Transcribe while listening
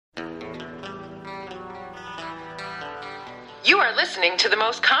You are listening to the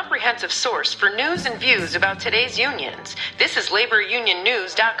most comprehensive source for news and views about today's unions. This is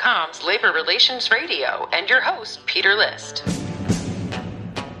LaborUnionNews.com's Labor Relations Radio and your host, Peter List.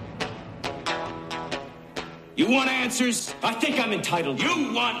 You want answers? I think I'm entitled.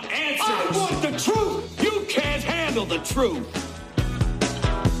 You want answers? I want the truth! You can't handle the truth!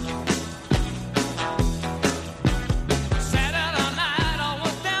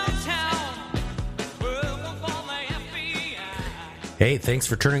 Hey, thanks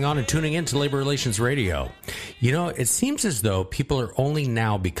for turning on and tuning in to Labor Relations Radio. You know, it seems as though people are only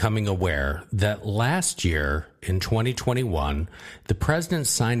now becoming aware that last year, in 2021, the president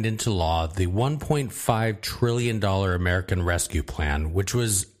signed into law the $1.5 trillion American Rescue Plan, which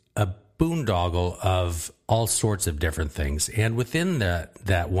was a boondoggle of all sorts of different things. And within that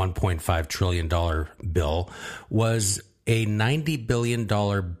 $1.5 trillion bill was a $90 billion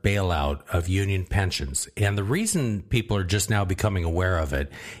bailout of union pensions. And the reason people are just now becoming aware of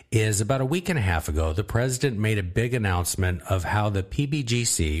it is about a week and a half ago, the president made a big announcement of how the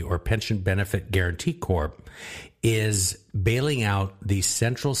PBGC, or Pension Benefit Guaranty Corp, is bailing out the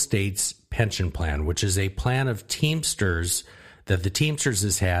Central States Pension Plan, which is a plan of Teamsters that the Teamsters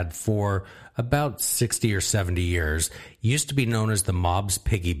has had for about 60 or 70 years, used to be known as the mob's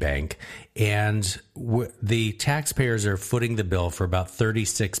piggy bank, and the taxpayers are footing the bill for about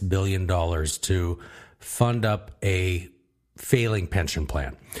 $36 billion to fund up a failing pension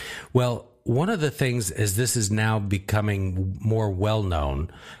plan. Well, one of the things, as this is now becoming more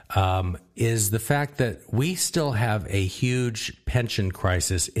well-known, is the fact that we still have a huge pension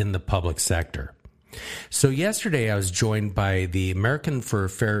crisis in the public sector. So yesterday I was joined by the Americans for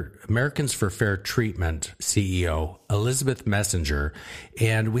Fair Treatment CEO, Elisabeth Messenger,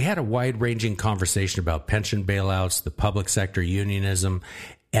 and we had a wide-ranging conversation about pension bailouts, the public sector unionism,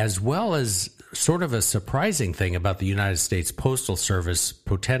 as well as sort of a surprising thing about the United States Postal Service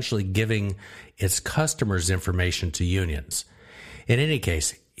potentially giving its customers information to unions. In any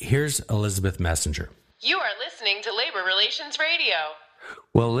case, here's Elisabeth Messenger. You are listening to Labor Relations Radio.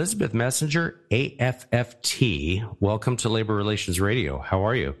 Well, Elisabeth Messenger, AFFT, welcome to Labor Relations Radio. How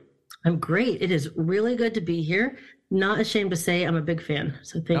are you? I'm great. It is really good to be here. Not ashamed to say I'm a big fan.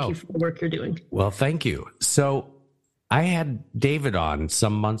 So thank you for the work you're doing. Well, thank you. So I had David on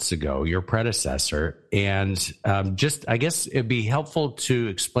some months ago, your predecessor, and I guess it'd be helpful to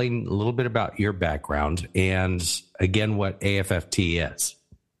explain a little bit about your background and, again, what AFFT is.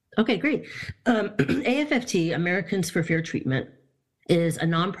 Okay, great. AFFT, Americans for Fair Treatment, is a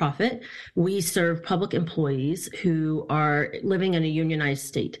nonprofit. We serve public employees who are living in a unionized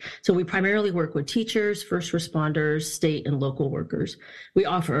state. So we primarily work with teachers, first responders, state and local workers. We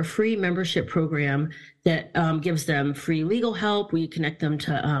offer a free membership program that gives them free legal help. We connect them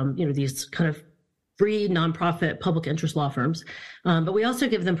to these kind of free nonprofit public interest law firms. But we also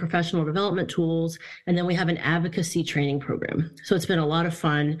give them professional development tools. And then we have an advocacy training program. So it's been a lot of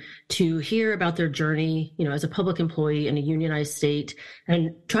fun to hear about their journey, as a public employee in a unionized state,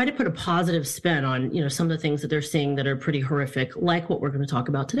 and try to put a positive spin on, some of the things that they're seeing that are pretty horrific, like what we're going to talk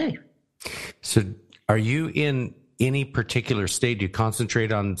about today. So are you in any particular state? Do you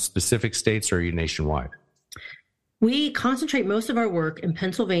concentrate on specific states, or are you nationwide? We concentrate most of our work in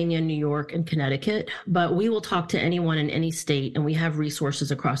Pennsylvania, New York, and Connecticut, but we will talk to anyone in any state, and we have resources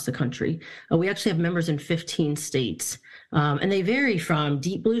across the country. We actually have members in 15 states, and they vary from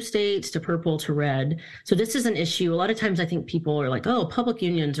deep blue states to purple to red. So this is an issue. A lot of times I think people are like, oh, public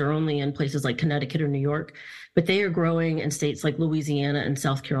unions are only in places like Connecticut or New York, but they are growing in states like Louisiana and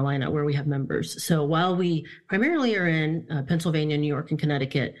South Carolina where we have members. So while we primarily are in Pennsylvania, New York, and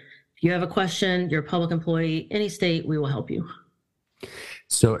Connecticut, you have a question, you're a public employee, any state, we will help you.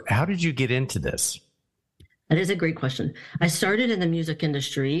 So how did you get into this? That is a great question. I started in the music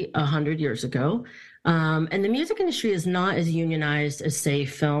industry 100 years ago. And the music industry is not as unionized as, say,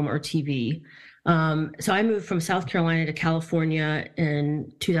 film or TV. So I moved from South Carolina to California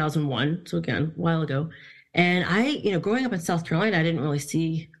in 2001. So again, a while ago. And growing up in South Carolina, I didn't really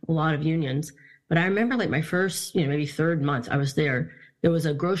see a lot of unions. But I remember like my first, maybe third month I was there was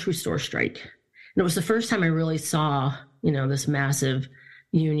a grocery store strike. And it was the first time I really saw, this massive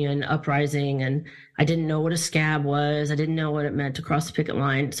union uprising. And I didn't know what a scab was. I didn't know what it meant to cross the picket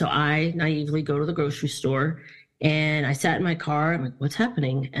line. So I naively go to the grocery store and I sat in my car. I'm like, what's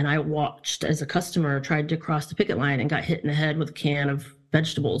happening? And I watched as a customer tried to cross the picket line and got hit in the head with a can of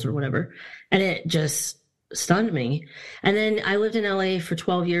vegetables or whatever. And it just stunned me. And then I lived in LA for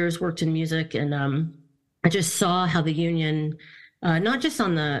 12 years, worked in music. And I just saw how the union, not just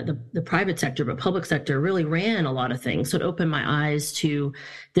on the private sector, but public sector, really ran a lot of things. So it opened my eyes to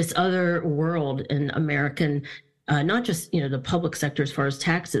this other world in American not just, the public sector as far as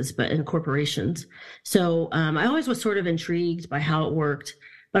taxes, but in corporations. So I always was sort of intrigued by how it worked.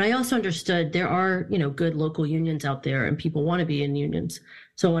 But I also understood there are, good local unions out there and people want to be in unions.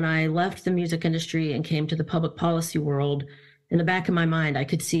 So when I left the music industry and came to the public policy world, in the back of my mind, I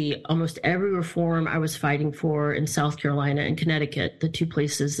could see almost every reform I was fighting for in South Carolina and Connecticut, the two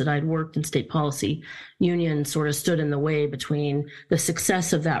places that I'd worked in state policy. Unions sort of stood in the way between the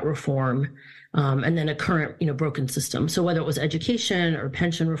success of that reform and then a current, broken system. So whether it was education or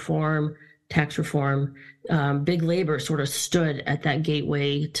pension reform, tax reform, big labor sort of stood at that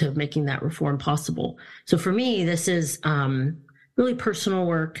gateway to making that reform possible. So for me, this is really personal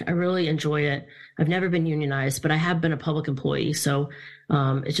work. I really enjoy it. I've never been unionized, but I have been a public employee. So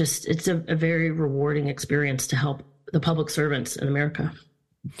it's a very rewarding experience to help the public servants in America.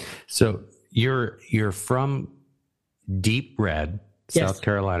 So you're from deep red, Yes. South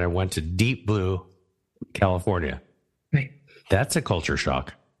Carolina, went to deep blue, California. Right. That's a culture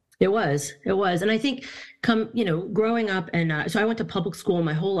shock. It was. And I think growing up and so I went to public school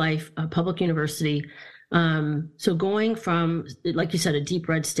my whole life, public university. So going from, like you said, a deep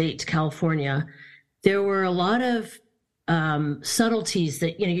red state to California, there were a lot of subtleties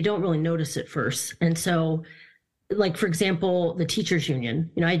that, you don't really notice at first. And so, like, for example, the teachers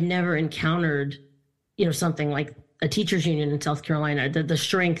union, I'd never encountered, something like a teachers union in South Carolina, the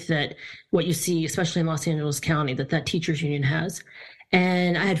strength that what you see, especially in Los Angeles County, that teachers union has.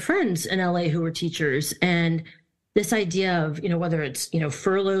 And I had friends in LA who were teachers, and this idea of, whether it's,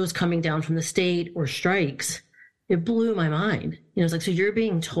 furloughs coming down from the state or strikes, it blew my mind. It's like, so you're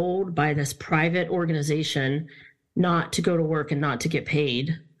being told by this private organization not to go to work and not to get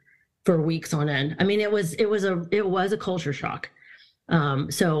paid for weeks on end. I mean, it was a culture shock.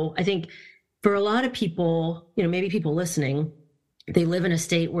 So I think for a lot of people, maybe people listening, they live in a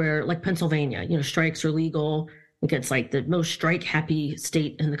state where, like Pennsylvania, strikes are legal. I think it's like the most strike happy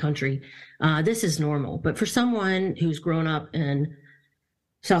state in the country. This is normal. But for someone who's grown up in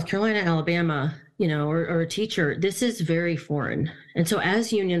South Carolina, Alabama, or a teacher, this is very foreign. And so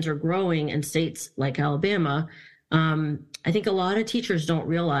as unions are growing in states like Alabama, I think a lot of teachers don't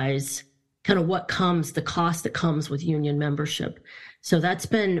realize kind of the cost that comes with union membership. So that's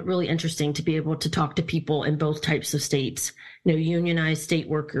been really interesting to be able to talk to people in both types of states, unionized state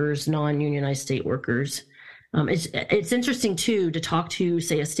workers, non-unionized state workers. It's interesting, too, to talk to,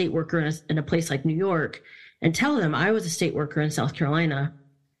 say, a state worker in a place like New York and tell them, I was a state worker in South Carolina.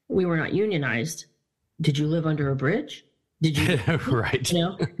 We were not unionized. Did you live under a bridge? Did you? Right.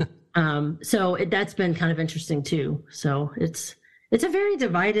 So that's been kind of interesting, too. So it's a very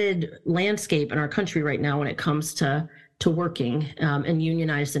divided landscape in our country right now when it comes to working in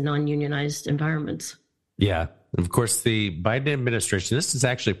unionized and non-unionized environments. Yeah. Of course, the Biden administration, this is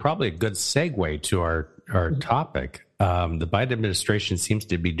actually probably a good segue to our topic. The Biden administration seems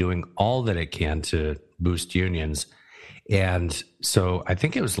to be doing all that it can to boost unions. And so I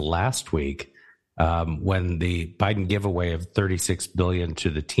think it was last week when the Biden giveaway of $36 billion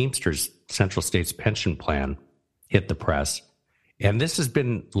to the Teamsters Central States Pension Plan hit the press. And this has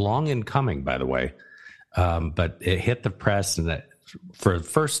been long in coming, by the way. But it hit the press, and that for the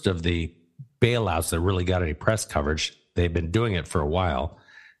first of the bailouts that really got any press coverage, they've been doing it for a while.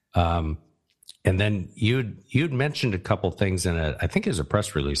 And then you'd mentioned a couple things in I think it was a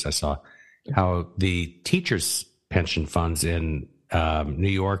press release I saw, how the teachers' pension funds in New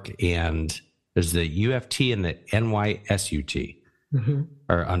York and there's the UFT and the NYSUT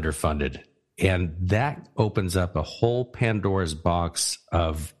are underfunded. And that opens up a whole Pandora's box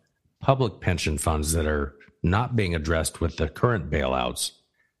of public pension funds that are not being addressed with the current bailouts,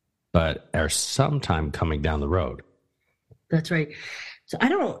 but are sometime coming down the road. That's right. So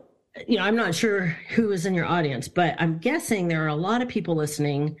I'm not sure who is in your audience, but I'm guessing there are a lot of people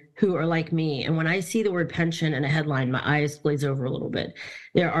listening who are like me. And when I see the word pension in a headline, my eyes glaze over a little bit.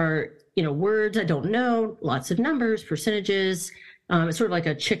 There are, words I don't know, lots of numbers, percentages. It's sort of like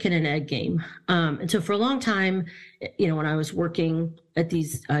a chicken and egg game. And so for a long time, when I was working at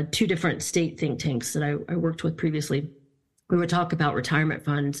these two different state think tanks that I worked with previously, we would talk about retirement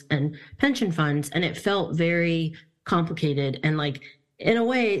funds and pension funds, and it felt very complicated. And like, in a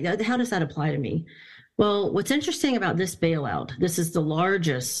way, how does that apply to me? Well, what's interesting about this bailout, this is the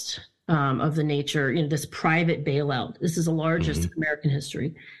largest of the nature, this private bailout. This is the largest in American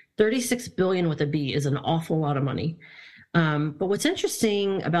history. $36 billion with a B is an awful lot of money. But what's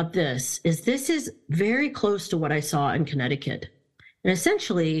interesting about this is very close to what I saw in Connecticut. And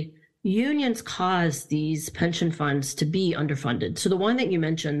essentially, unions cause these pension funds to be underfunded. So the one that you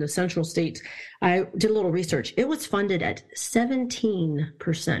mentioned, the Central States, I did a little research. It was funded at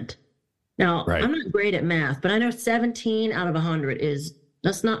 17%. Now, Right. I'm not great at math, but I know 17 out of 100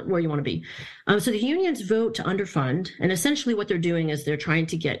 that's not where you want to be. So the unions vote to underfund, and essentially what they're doing is they're trying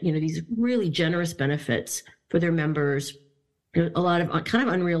to get, these really generous benefits for their members, a lot of kind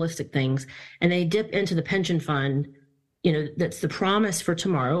of unrealistic things, and they dip into the pension fund. That's the promise for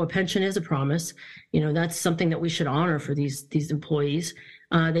tomorrow. A pension is a promise. That's something that we should honor for these employees.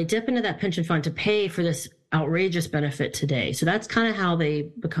 They dip into that pension fund to pay for this outrageous benefit today. So that's kind of how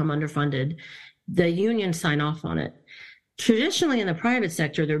they become underfunded. The unions sign off on it. Traditionally in the private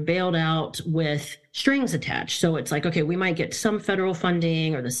sector, they're bailed out with strings attached. So it's like, okay, we might get some federal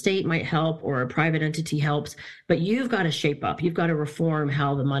funding, or the state might help, or a private entity helps, but you've got to shape up. You've got to reform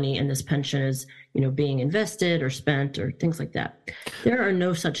how the money in this pension is, being invested or spent or things like that. There are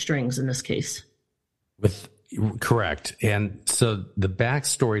no such strings in this case. Correct. And so the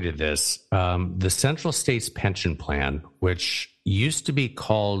backstory to this, the Central States Pension Plan, which used to be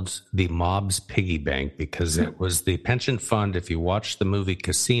called the mob's piggy bank because it was the pension fund, if you watch the movie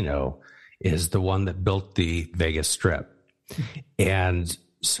Casino, is the one that built the Vegas Strip. And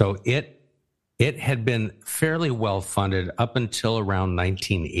so it had been fairly well funded up until around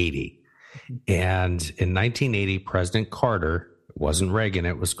 1980. And in 1980, President Carter, it wasn't Reagan,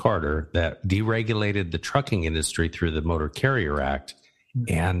 it was Carter, that deregulated the trucking industry through the Motor Carrier Act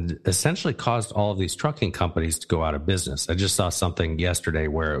and essentially caused all of these trucking companies to go out of business. I just saw something yesterday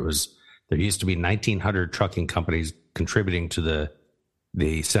where there used to be 1,900 trucking companies contributing to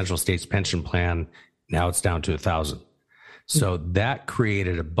the Central States Pension Plan. Now it's down to 1,000. So that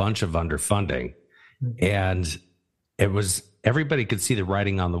created a bunch of underfunding. And everybody could see the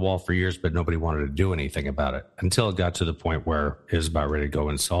writing on the wall for years, but nobody wanted to do anything about it until it got to the point where it was about ready to go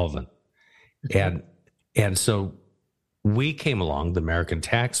insolvent. And so we came along, the American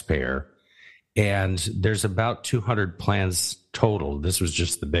taxpayer, and there's about 200 plans total. This was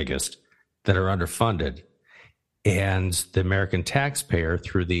just the biggest that are underfunded. And the American taxpayer,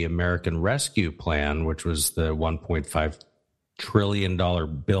 through the American Rescue Plan, which was the $1.5 trillion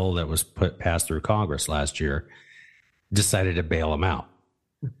bill that was passed through Congress last year, decided to bail them out.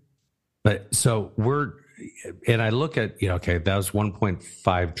 But so I look at, okay, that was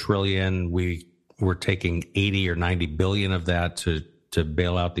 1.5 trillion. We're taking 80 or 90 billion of that to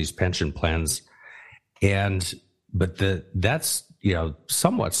bail out these pension plans. But that's,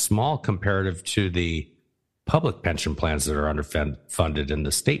 somewhat small comparative to the public pension plans that are underfunded and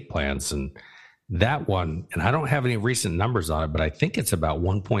the state plans. And that one, and I don't have any recent numbers on it, but I think it's about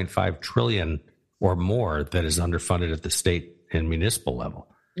 1.5 trillion or more that is underfunded at the state and municipal level.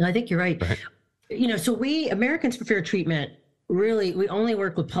 I think you're right. So we, Americans for Fair Treatment, really, we only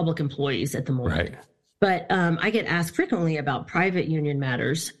work with public employees at the moment. Right. But I get asked frequently about private union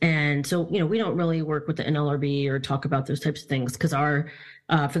matters. And so, we don't really work with the NLRB or talk about those types of things because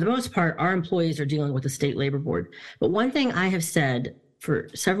for the most part, our employees are dealing with the state labor board. But one thing I have said for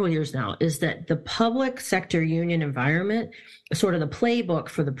several years now is that the public sector union environment is sort of the playbook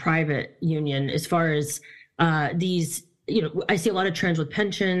for the private union as far as these, I see a lot of trends with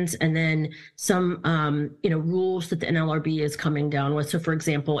pensions and then some, rules that the NLRB is coming down with. So, for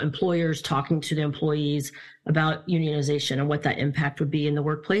example, employers talking to the employees about unionization and what that impact would be in the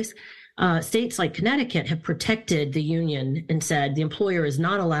workplace. States like Connecticut have protected the union and said the employer is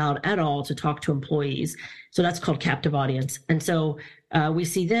not allowed at all to talk to employees. So that's called captive audience. And so we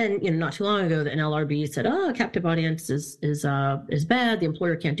see then, not too long ago, the NLRB said, captive audience is bad. The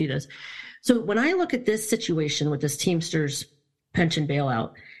employer can't do this. So when I look at this situation with this Teamsters pension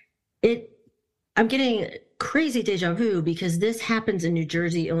bailout, I'm getting crazy deja vu because this happens in New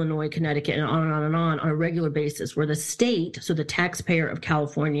Jersey, Illinois, Connecticut, and on and on and on a regular basis, where the state, so the taxpayer of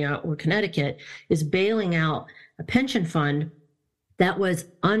California or Connecticut, is bailing out a pension fund that was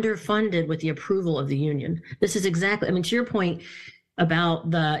underfunded with the approval of the union. This is exactly, to your point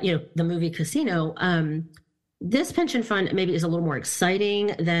about the movie Casino, this pension fund maybe is a little more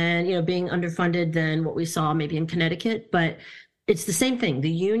exciting than, being underfunded than what we saw maybe in Connecticut, but it's the same thing. The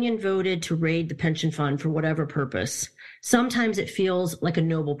union voted to raid the pension fund for whatever purpose. Sometimes it feels like a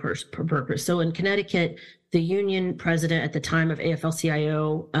noble purpose. So in Connecticut, the union president at the time of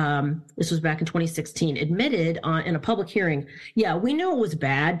AFL-CIO, this was back in 2016, admitted in a public hearing, yeah, we knew it was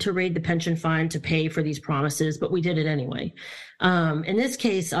bad to raid the pension fund to pay for these promises, but we did it anyway. In this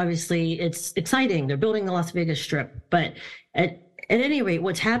case, obviously, it's exciting. They're building the Las Vegas Strip. But at any rate,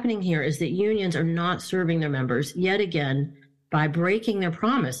 what's happening here is that unions are not serving their members yet again by breaking their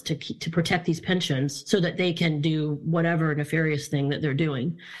promise to protect these pensions so that they can do whatever nefarious thing that they're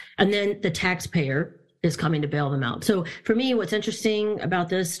doing. And then the taxpayer is coming to bail them out. So for me, what's interesting about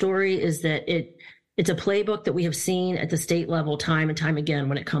this story is that It's a playbook that we have seen at the state level time and time again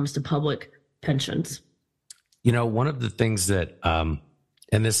when it comes to public pensions. You know, one of the things that, and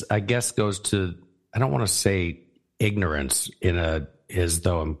this, I guess, goes to, I don't want to say ignorance as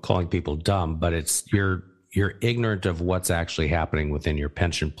though I'm calling people dumb, but it's you're ignorant of what's actually happening within your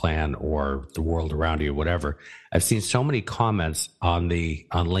pension plan or the world around you, whatever. I've seen so many comments on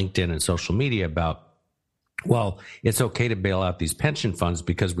LinkedIn and social media about, well, it's okay to bail out these pension funds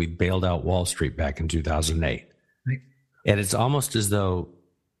because we bailed out Wall Street back in 2008. Right. And it's almost as though,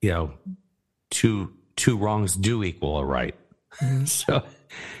 you know, two wrongs do equal a right. Mm-hmm. So,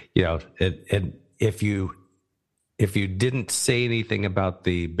 you know, and if you didn't say anything about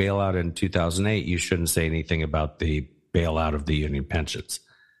the bailout in 2008, you shouldn't say anything about the bailout of the union pensions.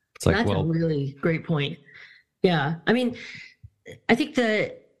 It's like, that's a really great point. Yeah. I mean, I think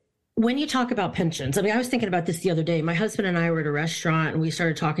when you talk about pensions, I mean, I was thinking about this the other day. My husband and I were at a restaurant and we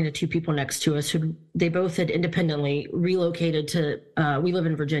started talking to two people next to us who they both had independently relocated to, we live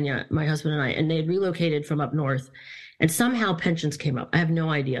in Virginia, my husband and I, and they had relocated from up north, and somehow pensions came up. I have no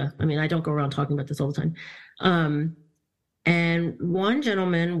idea. I mean, I don't go around talking about this all the time. And one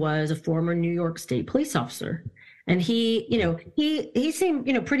gentleman was a former New York State police officer, and he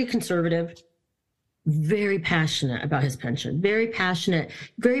seemed, pretty conservative, very passionate about his pension, very passionate,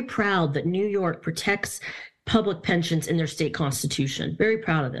 very proud that New York protects public pensions in their state constitution. Very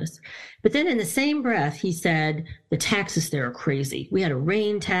proud of this. But then in the same breath, he said, the taxes there are crazy. We had a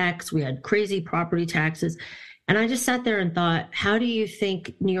rain tax. We had crazy property taxes. And I just sat there and thought, how do you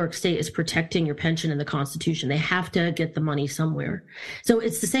think New York State is protecting your pension in the Constitution? They have to get the money somewhere. So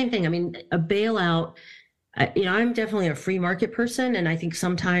it's the same thing. I mean, a bailout, I'm definitely a free market person. And I think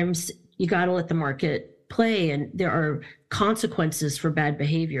sometimes you got to let the market play, and there are consequences for bad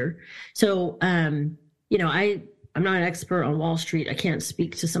behavior. So, I'm not an expert on Wall Street. I can't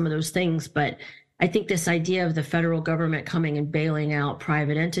speak to some of those things, but I think this idea of the federal government coming and bailing out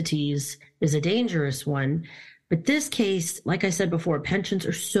private entities is a dangerous one. But this case, like I said before, pensions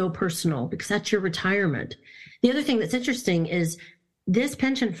are so personal because that's your retirement. The other thing that's interesting is this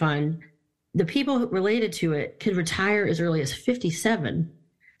pension fund, the people related to it could retire as early as 57.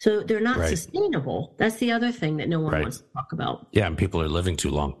 So they're not sustainable. That's the other thing that no one wants to talk about. Yeah, and people are living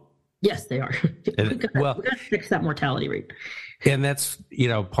too long. Yes, they are. We've got to fix that mortality rate. And that's,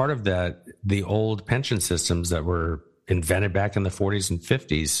 part of the old pension systems that were invented back in the 40s and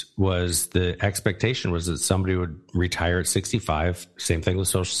 50s was the expectation was that somebody would retire at 65, same thing with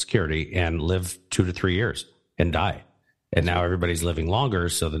Social Security, and live 2 to 3 years and die. And now everybody's living longer,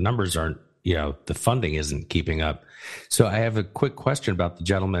 so the numbers aren't, the funding isn't keeping up. So I have a quick question about the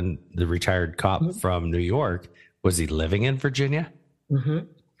gentleman, the retired cop from New York. Was he living in Virginia? Mm-hmm.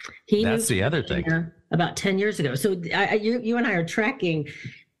 That's the other thing. About 10 years ago. So you and I are tracking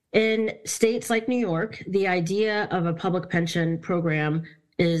in states like New York. The idea of a public pension program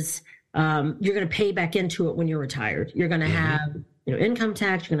is you're going to pay back into it when you're retired. You're going to have income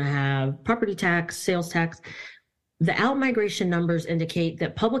tax. You're going to have property tax, sales tax. The out-migration numbers indicate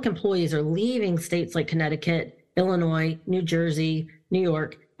that public employees are leaving states like Connecticut, Illinois, New Jersey, New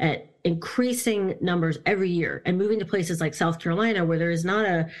York at increasing numbers every year, and moving to places like South Carolina, where there is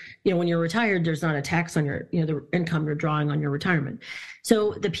not when you're retired, there's not a tax on your, the income you're drawing on your retirement.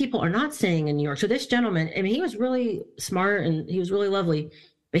 So the people are not staying in New York. So this gentleman, I mean, he was really smart and he was really lovely,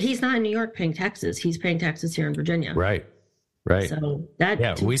 but he's not in New York paying taxes. He's paying taxes here in Virginia. Right. So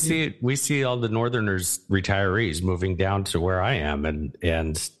we see all the Northerners retirees moving down to where I am,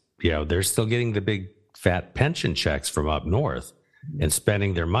 and they're still getting the big fat pension checks from up north and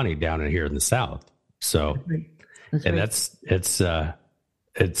spending their money down in here in the South. So, it's at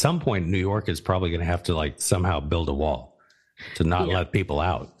some point, New York is probably going to have to somehow build a wall to not let people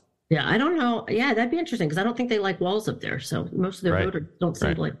out. Yeah, I don't know. Yeah, that'd be interesting because I don't think they like walls up there. So most of their voters don't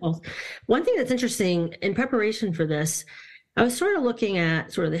seem to like walls. One thing that's interesting in preparation for this, I was sort of looking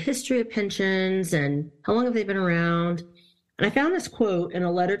at sort of the history of pensions and how long have they been around. And I found this quote in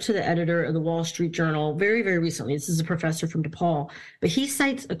a letter to the editor of the Wall Street Journal very, very recently. This is a professor from DePaul, but he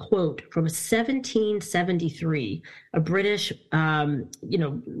cites a quote from 1773. A British,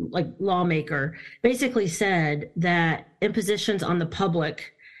 lawmaker basically said that impositions on the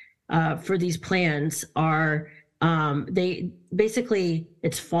public for these plans are,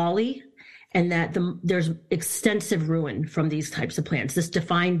 it's folly, and that there's extensive ruin from these types of plans, this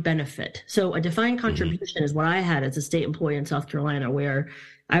defined benefit. So a defined contribution is what I had as a state employee in South Carolina, where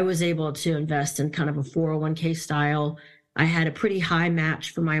I was able to invest in kind of a 401k style. I had a pretty high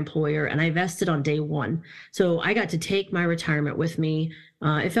match from my employer, and I vested on day one. So I got to take my retirement with me.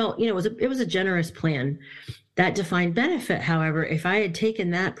 It felt, it was a generous plan. That defined benefit, however, if I had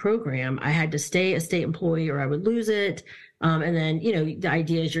taken that program, I had to stay a state employee or I would lose it. And then, the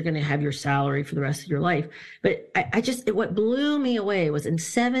idea is you're going to have your salary for the rest of your life. But what blew me away was in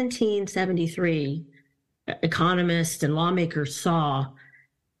 1773, economists and lawmakers saw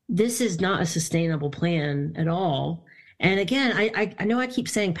this is not a sustainable plan at all. And again, I know I keep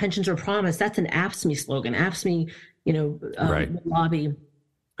saying pensions are promised. That's an AFSCME slogan. AFSCME, Right. lobby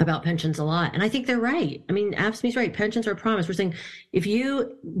about pensions a lot. And I think they're right. I mean, AFSCME's right. Pensions are promised. We're saying if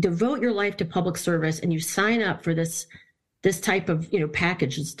you devote your life to public service and you sign up for this type of,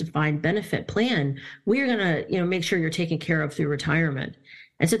 package, this defined benefit plan, we're going to, make sure you're taken care of through retirement.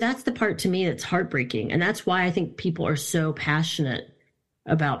 And so that's the part to me that's heartbreaking. And that's why I think people are so passionate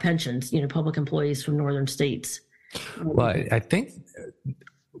about pensions, public employees from northern states. Well, I think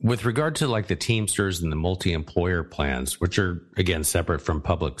with regard to like the Teamsters and the multi-employer plans, which are again separate from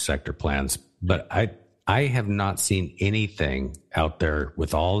public sector plans, but I have not seen anything out there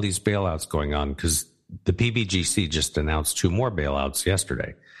with all these bailouts going on, because the PBGC just announced 2 more bailouts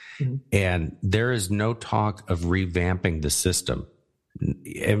yesterday. Mm-hmm. And there is no talk of revamping the system.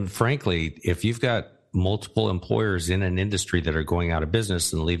 And frankly, if you've got multiple employers in an industry that are going out of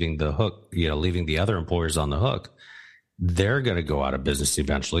business and leaving the hook, leaving the other employers on the hook, they're going to go out of business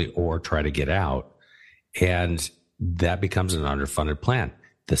eventually or try to get out. And that becomes an underfunded plan.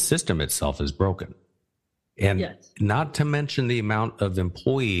 The system itself is broken. And yes, not to mention the amount of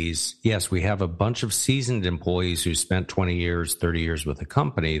employees. Yes, we have a bunch of seasoned employees who spent 20 years, 30 years with a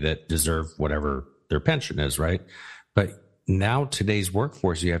company that deserve whatever their pension is, right? But now today's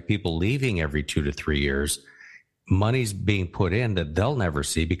workforce, you have people leaving every 2 to 3 years. Money's being put in that they'll never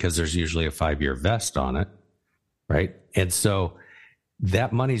see because there's usually a 5-year vest on it, right? And so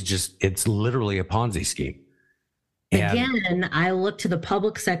that money's it's literally a Ponzi scheme. Again, I look to the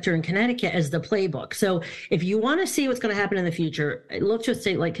public sector in Connecticut as the playbook. So if you want to see what's going to happen in the future, look to a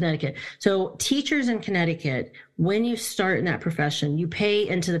state like Connecticut. So teachers in Connecticut, when you start in that profession, you pay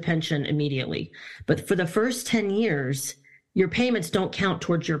into the pension immediately. But for the first 10 years, your payments don't count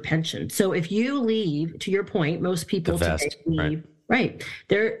towards your pension. So if you leave, to your point, most people today leave. Right.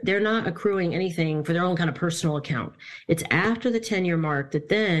 They're not accruing anything for their own kind of personal account. It's after the 10-year mark that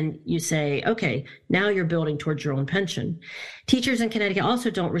then you say, okay, now you're building towards your own pension. Teachers in Connecticut also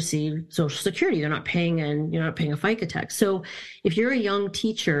don't receive Social Security. You're not paying a FICA tax. So if you're a young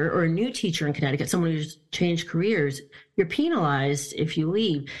teacher or a new teacher in Connecticut, someone who's changed careers, you're penalized if you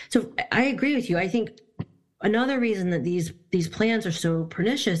leave. So I agree with you. I think another reason that these plans are so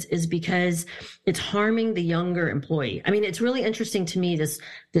pernicious is because it's harming the younger employee. I mean, it's really interesting to me,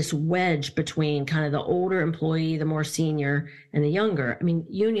 this wedge between kind of the older employee, the more senior, and the younger. I mean,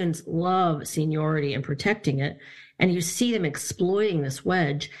 unions love seniority and protecting it, and you see them exploiting this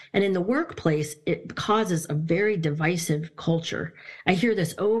wedge. And in the workplace, it causes a very divisive culture. I hear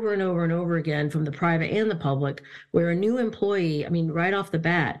this over and over and over again from the private and the public, where a new employee, I mean, right off the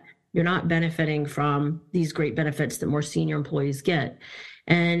bat, you're not benefiting from these great benefits that more senior employees get.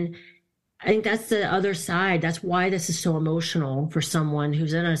 And I think that's the other side. That's why this is so emotional for someone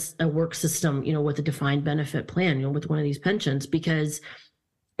who's in a work system, with a defined benefit plan, with one of these pensions, because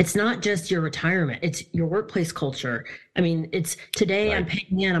it's not just your retirement, it's your workplace culture. I mean, it's today, right, I'm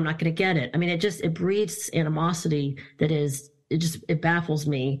paying in, I'm not going to get it. I mean, it breeds animosity it baffles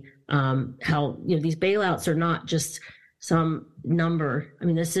me how, these bailouts are not just some number. I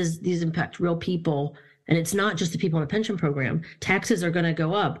mean, these impact real people, and it's not just the people in the pension program. Taxes are going to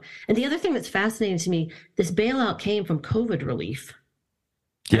go up. And the other thing that's fascinating to me, this bailout came from COVID relief.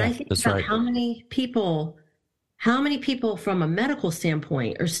 And I think about right, how many people from a medical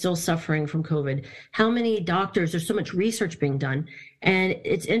standpoint are still suffering from COVID? How many doctors, there's so much research being done. And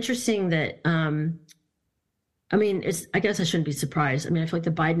it's interesting that, I guess I shouldn't be surprised. I mean, I feel like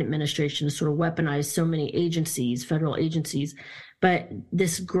the Biden administration has sort of weaponized so many agencies, federal agencies, but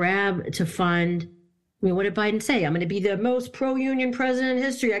this grab to fund, what did Biden say? I'm going to be the most pro-union president in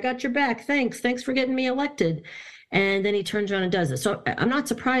history. I got your back. Thanks for getting me elected. And then he turns around and does it. So I'm not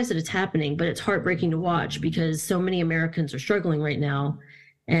surprised that it's happening, but it's heartbreaking to watch because so many Americans are struggling right now.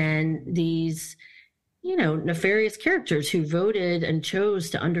 And these, nefarious characters who voted and chose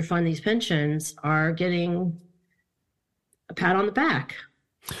to underfund these pensions are getting a pat on the back.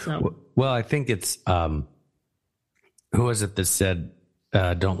 So, well, I think it's who was it that said,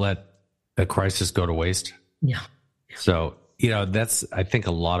 "Don't let a crisis go to waste"? Yeah. So that's I think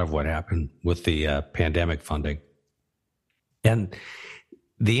a lot of what happened with the pandemic funding. And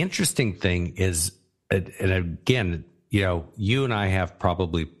the interesting thing is, and again, you and I have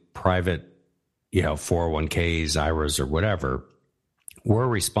probably private, 401ks, IRAs, or whatever. we're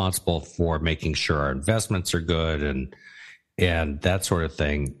responsible for making sure our investments are good and that sort of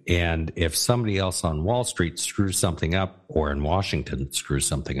thing. And if somebody else on Wall Street screws something up, or in Washington screws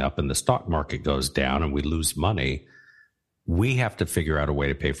something up, and the stock market goes down and we lose money, we have to figure out a way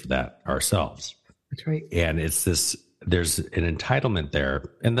to pay for that ourselves. That's right. And it's this, there's an entitlement there.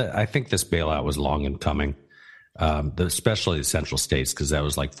 And I think this bailout was long in coming, especially the central states, because that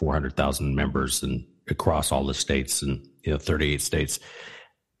was like 400,000 members and across all the states and 38 states.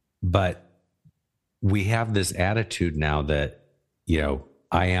 But we have this attitude now that,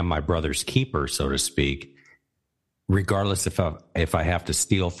 I am my brother's keeper, so to speak, regardless if I have to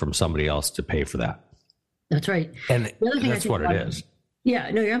steal from somebody else to pay for that. That's right. And that's what it is. Yeah,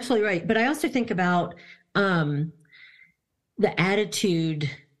 no, you're absolutely right. But I also think about the attitude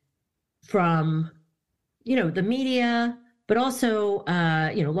from, the media, but also,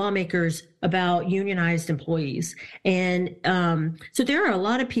 lawmakers about unionized employees. And so there are a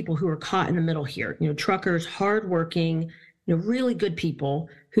lot of people who are caught in the middle here, truckers, hardworking, really good people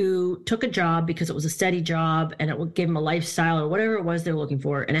who took a job because it was a steady job and it gave them a lifestyle or whatever it was they were looking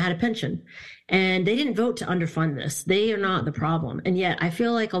for, and it had a pension. And they didn't vote to underfund this. They are not the problem. And yet I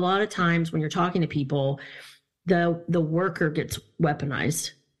feel like a lot of times when you're talking to people, the worker gets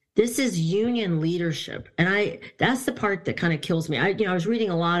weaponized. This is union leadership. And that's the part that kind of kills me. I was reading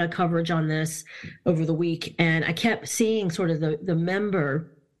a lot of coverage on this over the week, and I kept seeing sort of the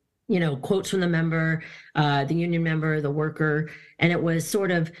member, quotes from the member, the union member, the worker. And it was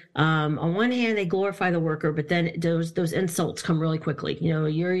sort of, on one hand, they glorify the worker, but then those insults come really quickly. You're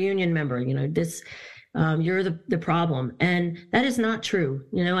a union member, you're the problem. And that is not true.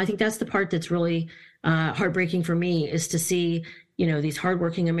 I think that's the part that's really heartbreaking for me, is to see, these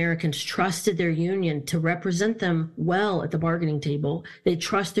hardworking Americans trusted their union to represent them well at the bargaining table. They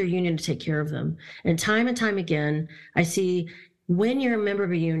trust their union to take care of them. And time again, I see, when you're a member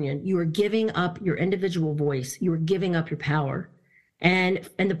of a union, you are giving up your individual voice. You are giving up your power. And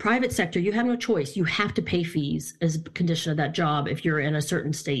in the private sector, you have no choice. You have to pay fees as a condition of that job if you're in a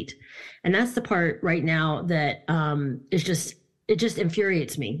certain state. And that's the part right now that it just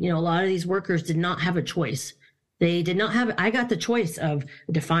infuriates me. A lot of these workers did not have a choice. They did not have, I got the choice of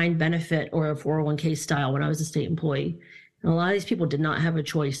a defined benefit or a 401k style when I was a state employee. And a lot of these people did not have a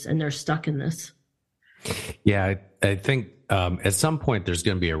choice, and they're stuck in this. Yeah, I think at some point there's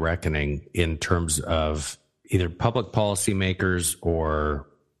going to be a reckoning in terms of either public policy makers or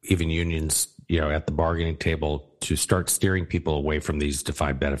even unions, at the bargaining table, to start steering people away from these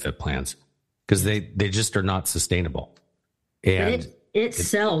defined benefit plans, because they just are not sustainable. And it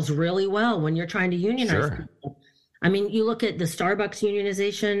sells really well when you're trying to unionize people. I mean, you look at the Starbucks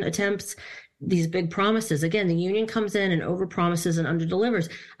unionization attempts, these big promises. Again, the union comes in and overpromises and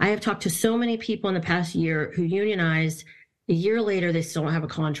underdelivers. I have talked to so many people in the past year who unionized. A year later, they still don't have a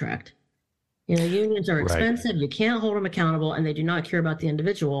contract. Unions are expensive. Right. You can't hold them accountable, and they do not care about the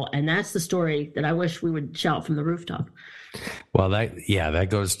individual. And that's the story that I wish we would shout from the rooftop. Well, that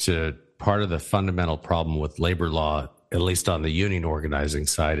goes to part of the fundamental problem with labor law, at least on the union organizing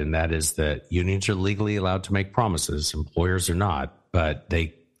side, and that is that unions are legally allowed to make promises. Employers are not, but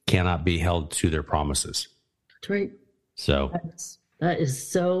they cannot be held to their promises. That's right. So that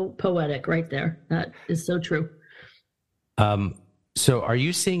is so poetic right there. That is so true. So are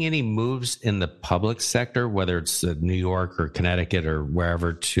you seeing any moves in the public sector, whether it's New York or Connecticut or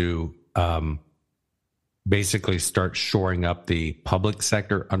wherever, to basically start shoring up the public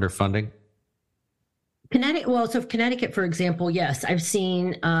sector underfunding? Connecticut, for example, yes, I've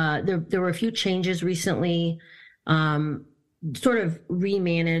seen there were a few changes recently, sort of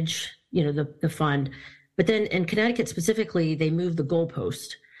remanage, the fund. But then in Connecticut specifically, they moved the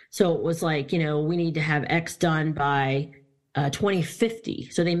goalpost. So it was like, we need to have X done by 2050.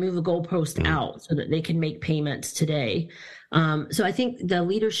 So they move the goalpost out so that they can make payments today. So I think the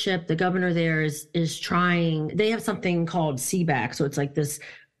leadership, the governor there is trying. They have something called CBAC. So it's like this,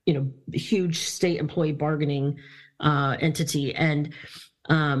 huge state employee bargaining entity. And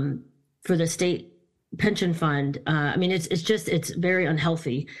for the state pension fund, it's very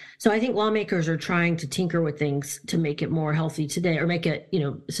unhealthy. So I think lawmakers are trying to tinker with things to make it more healthy today, or make it,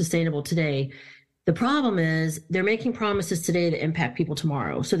 sustainable today. The problem is they're making promises today that impact people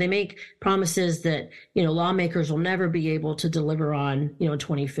tomorrow. So they make promises that, lawmakers will never be able to deliver on, in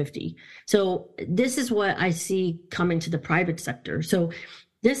 2050. So this is what I see coming to the private sector. So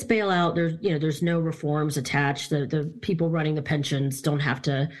this bailout, there's no reforms attached. The people running the pensions don't have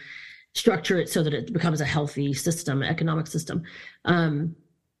to structure it so that it becomes a healthy system, economic system.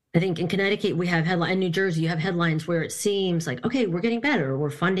 I think in Connecticut, we have in New Jersey, you have headlines where it seems like, okay, we're getting better. We're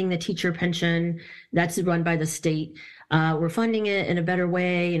funding the teacher pension. That's run by the state. We're funding it in a better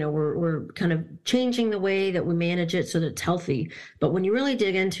way. We're kind of changing the way that we manage it so that it's healthy. But when you really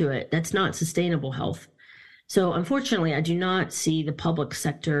dig into it, that's not sustainable health. So unfortunately, I do not see the public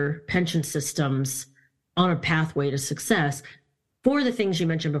sector pension systems on a pathway to success for the things you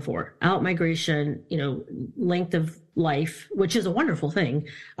mentioned before: out-migration, length of life, which is a wonderful thing.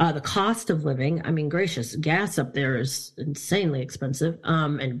 The cost of living, I mean, gracious, gas up there is insanely expensive,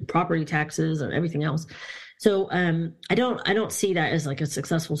 and property taxes and everything else. So I don't see that as like a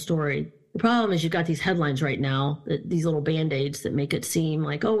successful story. The problem is you've got these headlines right now, these little Band-Aids that make it seem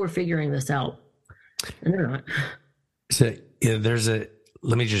like, oh, we're figuring this out. And they're not. So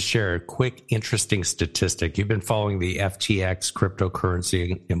let me just share a quick, interesting statistic. You've been following the FTX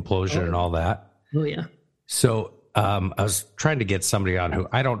cryptocurrency implosion and all that. Oh, yeah. So I was trying to get somebody on who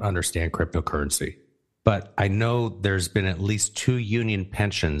I don't understand cryptocurrency, but I know there's been at least 2 union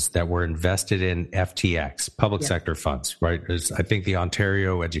pensions that were invested in FTX, public sector funds, right? There's, I think, the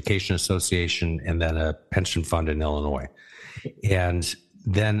Ontario Education Association and then a pension fund in Illinois. And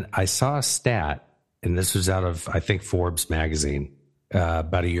then I saw a stat, and this was out of, I think, Forbes magazine,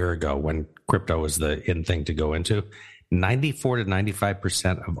 about a year ago when crypto was the in thing to go into. 94 to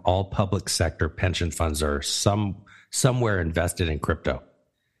 95% of all public sector pension funds are somewhere invested in crypto.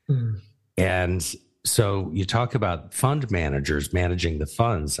 And so you talk about fund managers managing the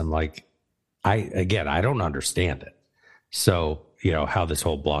funds. I'm like, I don't understand it. So, how this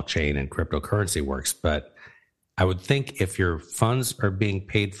whole blockchain and cryptocurrency works, but I would think if your funds are being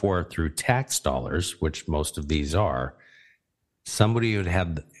paid for through tax dollars, which most of these are, somebody would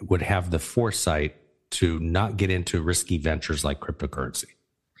have the foresight to not get into risky ventures like cryptocurrency.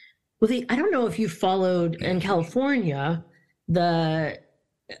 Well, I don't know if you followed in California the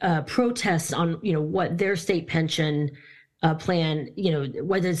protests on what their state pension plan,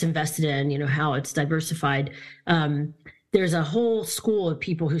 whether it's invested in, how it's diversified. There's a whole school of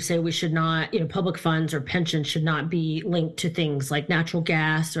people who say we should not, public funds or pensions should not be linked to things like natural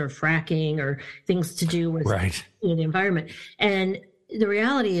gas or fracking or things to do with the environment. And the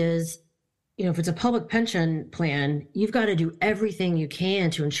reality is, if it's a public pension plan, you've got to do everything you can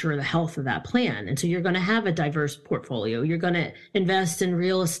to ensure the health of that plan. And so you're going to have a diverse portfolio. You're going to invest in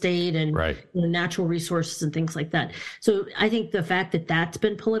real estate and natural resources and things like that. So I think the fact that that's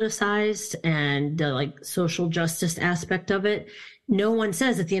been politicized and the social justice aspect of it, no one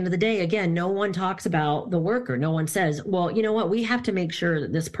says at the end of the day, again, no one talks about the worker. No one says, well, you know what, we have to make sure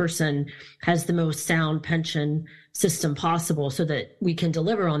that this person has the most sound pension system possible so that we can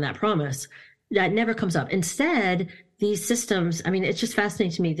deliver on that promise. That never comes up. Instead, these systems, it's just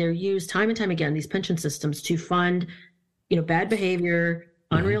fascinating to me. They're used time and time again, these pension systems, to fund, bad behavior,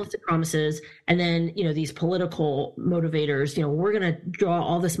 unrealistic promises, and then, these political motivators. We're going to draw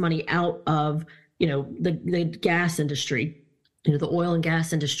all this money out of, the gas industry, the oil and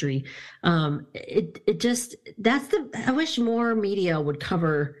gas industry. I wish more media would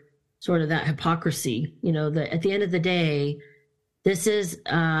cover sort of that hypocrisy, that at the end of the day, this is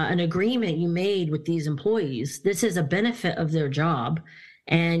an agreement you made with these employees. This is a benefit of their job,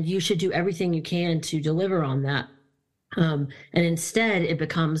 and you should do everything you can to deliver on that. And instead, it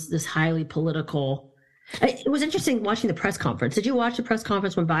becomes this highly political. It was interesting watching the press conference. Did you watch the press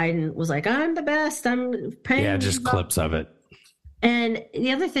conference when Biden was like, I'm the best, I'm paying? Yeah, just clips of it. And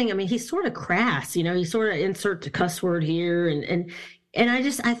the other thing, he's sort of crass, he sort of inserts a cuss word here. And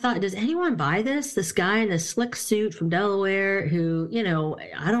I thought, does anyone buy this? This guy in this slick suit from Delaware who,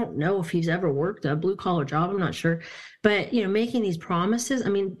 I don't know if he's ever worked a blue collar job. I'm not sure. But, making these promises,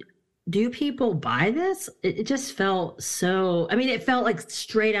 do people buy this? It just felt so, it felt like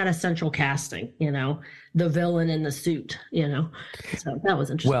straight out of Central Casting, the villain in the suit, So that was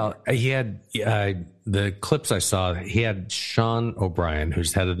interesting. Well, he had the clips I saw, he had Sean O'Brien,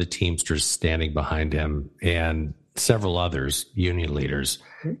 who's head of the Teamsters, standing behind him, and several others, union leaders.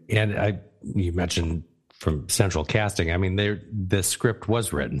 And you mentioned from Central Casting, the script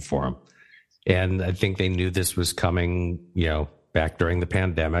was written for them. And I think they knew this was coming, back during the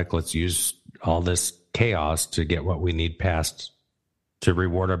pandemic. Let's use all this chaos to get what we need passed to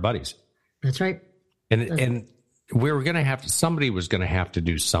reward our buddies. That's right. And we were going to have to, somebody was going to have to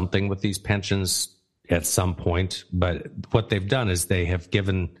do something with these pensions at some point. But what they've done is they've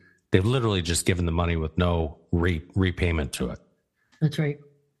literally just given the money with no repayment to it. That's right.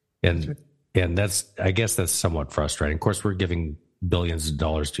 And I guess that's somewhat frustrating. Of course, we're giving billions of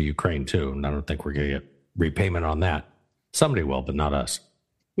dollars to Ukraine too, and I don't think we're going to get repayment on that. Somebody will, but not us.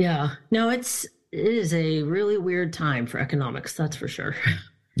 Yeah. No, it is a really weird time for economics. That's for sure.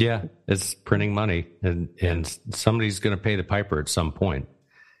 Yeah, it's printing money, and somebody's going to pay the piper at some point.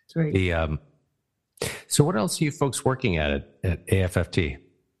 That's right. So what else are you folks working at AFFT?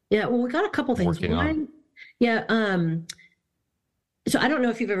 Yeah, well, we got a couple things. One, yeah. So I don't know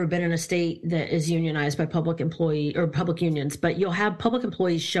if you've ever been in a state that is unionized by public employee or public unions, but you'll have public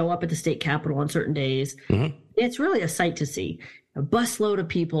employees show up at the state capitol on certain days. Mm-hmm. It's really a sight to see. A busload of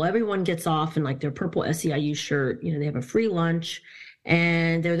people. Everyone gets off in like their purple SEIU shirt. They have a free lunch,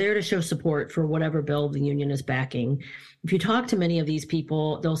 and they're there to show support for whatever bill the union is backing. If you talk to many of these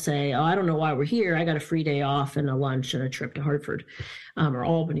people, they'll say, "Oh, I don't know why we're here. I got a free day off and a lunch and a trip to Hartford, or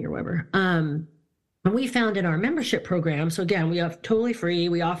Albany or wherever." And we found in our membership program, so again, we have totally free.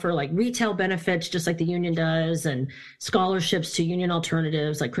 We offer like retail benefits, just like the union does, and scholarships to union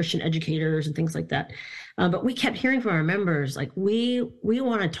alternatives like Christian educators and things like that. But we kept hearing from our members, like, we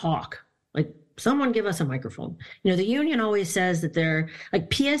want to talk. Like, someone give us a microphone. The union always says that they're like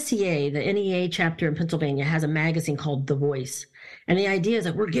PSCA, the NEA chapter in Pennsylvania, has a magazine called The Voice. And the idea is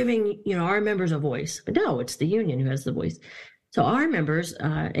that we're giving, our members a voice. But no, it's the union who has the voice. So our members,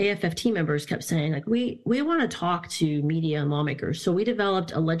 AFFT members, kept saying, like, we want to talk to media and lawmakers. So we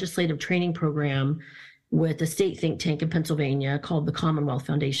developed a legislative training program with a state think tank in Pennsylvania called the Commonwealth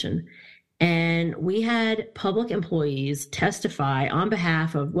Foundation. And we had public employees testify on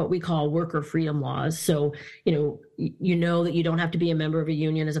behalf of what we call worker freedom laws. So, you know that you don't have to be a member of a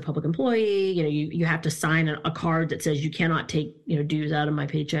union as a public employee. You have to sign a card that says you cannot take, dues out of my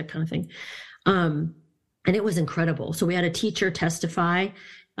paycheck kind of thing. And it was incredible. So we had a teacher testify,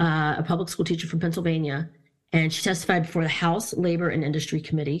 a public school teacher from Pennsylvania, and she testified before the House Labor and Industry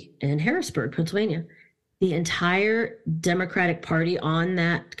Committee in Harrisburg, Pennsylvania. The entire Democratic Party on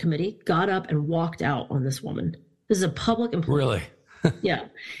that committee got up and walked out on this woman. This is a public employee. Really? Yeah.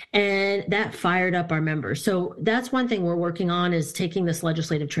 And that fired up our members. So that's one thing we're working on, is taking this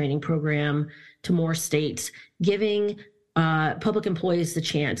legislative training program to more states, giving public employees the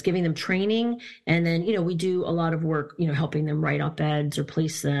chance, giving them training. And then, we do a lot of work, helping them write op-eds or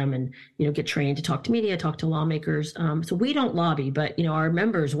place them and, get trained to talk to media, talk to lawmakers. So we don't lobby, but, our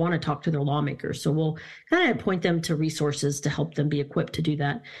members want to talk to their lawmakers. So we'll kind of point them to resources to help them be equipped to do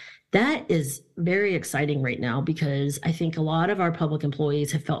that. That is very exciting right now, because I think a lot of our public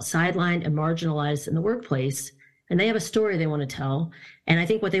employees have felt sidelined and marginalized in the workplace, and they have a story they want to tell. And I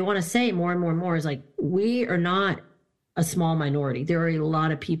think what they want to say more and more and more is like, we are not a small minority. There are a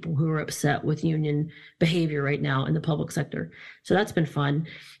lot of people who are upset with union behavior right now in the public sector. So that's been fun.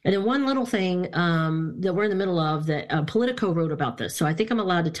 And then one little thing that we're in the middle of, that Politico wrote about this. So I think I'm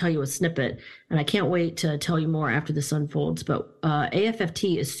allowed to tell you a snippet, and I can't wait to tell you more after this unfolds. But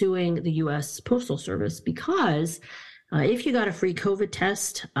AFFT is suing the U.S. Postal Service because if you got a free COVID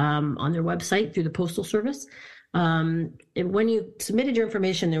test on their website through the Postal Service, when you submitted your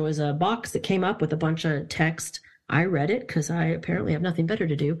information, there was a box that came up with a bunch of text. I read it because I apparently have nothing better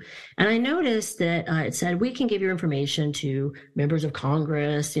to do. And I noticed that it said, we can give your information to members of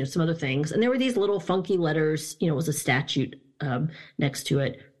Congress, some other things. And there were these little funky letters, it was a statute next to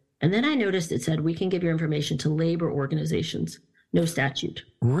it. And then I noticed it said, we can give your information to labor organizations, no statute.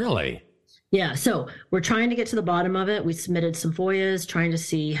 Really? Yeah. So we're trying to get to the bottom of it. We submitted some FOIAs, trying to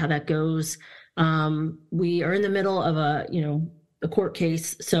see how that goes. We are in the middle of a court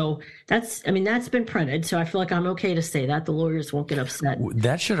case. So that's been printed. So I feel like I'm okay to say that. The lawyers won't get upset.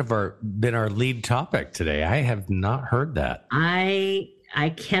 That should have been our lead topic today. I have not heard that. I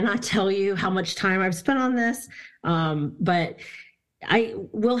cannot tell you how much time I've spent on this, but I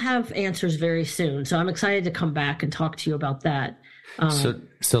will have answers very soon. So I'm excited to come back and talk to you about that.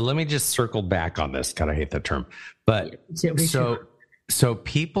 So let me just circle back on this. God, I hate that term. But so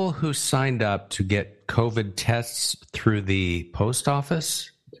people who signed up to get COVID tests through the post office?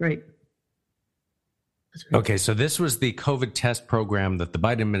 That's right. Okay, so this was the COVID test program that the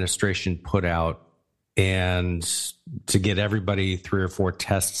Biden administration put out, and to get everybody 3 or 4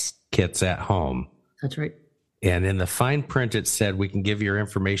 test kits at home. That's right. And in the fine print, it said we can give your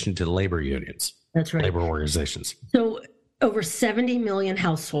information to labor unions. That's right. Labor organizations. So over 70 million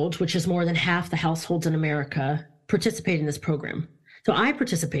households, which is more than half the households in America, participate in this program. So I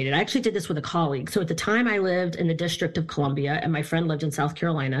participated. I actually did this with a colleague. So at the time I lived in the District of Columbia and my friend lived in South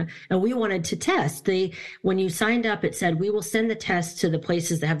Carolina, and we wanted to test. When you signed up, it said, we will send the test to the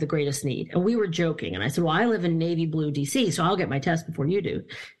places that have the greatest need. And we were joking. And I said, well, I live in Navy Blue, DC, so I'll get my test before you do.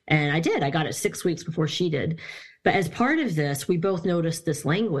 And I did. I got it 6 weeks before she did. But as part of this, we both noticed this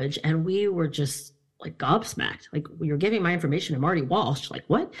language and we were just like gobsmacked. Like, you're giving my information to Marty Walsh. Like,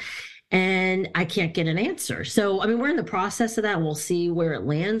 what? And I can't get an answer. So, we're in the process of that. We'll see where it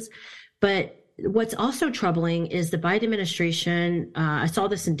lands. But what's also troubling is the Biden administration. I saw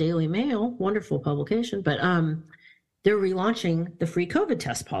this in Daily Mail, wonderful publication, but they're relaunching the free COVID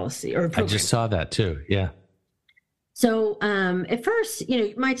test policy or program. I just saw that too. Yeah. So at first,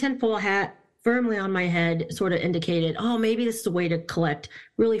 my tinfoil hat firmly on my head sort of indicated, oh, maybe this is a way to collect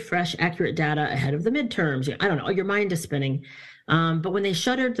really fresh, accurate data ahead of the midterms. I don't know. Your mind is spinning. But when they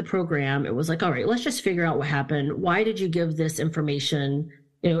shuttered the program, it was like, all right, let's just figure out what happened. Why did you give this information?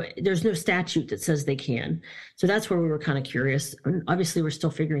 There's no statute that says they can. So that's where we were kind of curious. And obviously, we're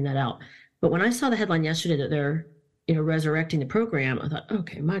still figuring that out. But when I saw the headline yesterday that they're, resurrecting the program, I thought,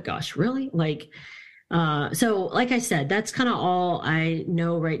 okay, my gosh, really? So like I said, that's kind of all I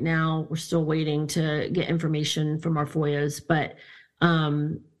know right now. We're still waiting to get information from our FOIAs, but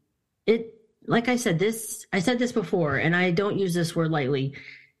like I said this before, and I don't use this word lightly.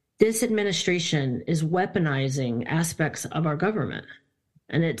 This administration is weaponizing aspects of our government.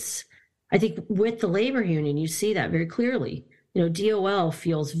 And I think with the labor union, you see that very clearly. DOL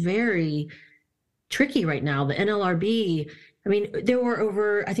feels very tricky right now. The NLRB, there were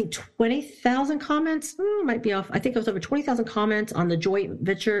over, 20,000 comments. Might be off. I think it was over 20,000 comments on the joint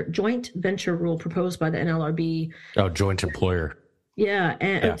venture rule proposed by the NLRB. Oh, joint employer. Yeah.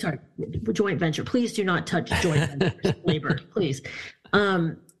 And sorry, joint venture. Please do not touch joint venture labor, please.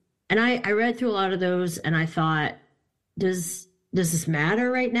 And I read through a lot of those and I thought, does this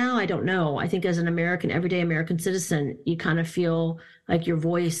matter right now? I don't know. I think as an everyday American citizen, you kind of feel like your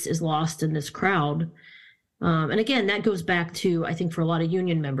voice is lost in this crowd. And again, that goes back to, I think for a lot of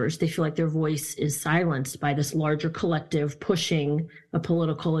union members, they feel like their voice is silenced by this larger collective pushing a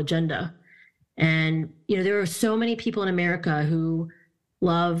political agenda. And, there are so many people in America who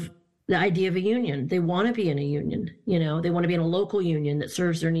love the idea of a union. They want to be in a union, they want to be in a local union that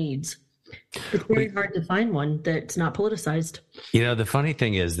serves their needs. It's very hard to find one that's not politicized. The funny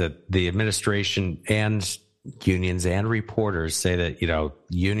thing is that the administration and unions and reporters say that,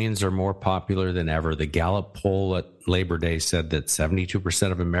 unions are more popular than ever. The Gallup poll at Labor Day said that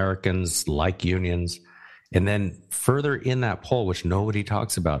 72% of Americans like unions. And then further in that poll, which nobody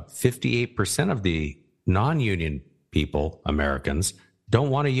talks about, 58% of the non-union people, Americans, don't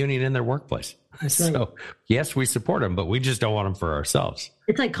want a union in their workplace. That's so, right. Yes, we support them, but we just don't want them for ourselves.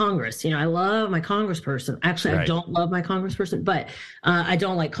 It's like Congress. I love my congressperson. Actually, right. I don't love my congressperson, but I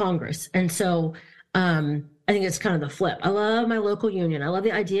don't like Congress. And so I think it's kind of the flip. I love my local union. I love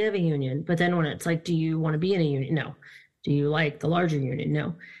the idea of a union. But then when it's like, do you want to be in a union? No. Do you like the larger union?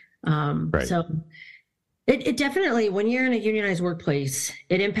 No. Right. So it definitely, when you're in a unionized workplace,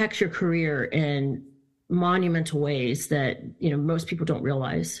 it impacts your career in monumental ways that, most people don't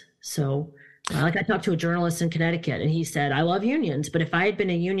realize. So like I talked to a journalist in Connecticut and he said, I love unions, but if I had been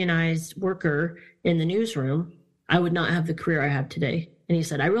a unionized worker in the newsroom, I would not have the career I have today. And he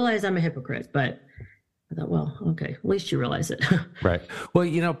said, I realize I'm a hypocrite, but I thought, well, okay, at least you realize it. Right. Well,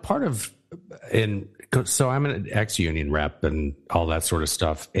 so I'm an ex-union rep and all that sort of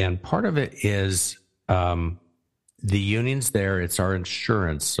stuff. And part of it is the unions there, it's our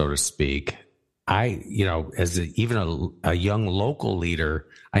insurance, so to speak. As even a young local leader,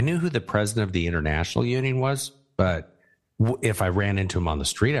 I knew who the president of the international union was, but if I ran into him on the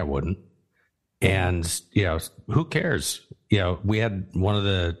street, I wouldn't. And, who cares? We had one of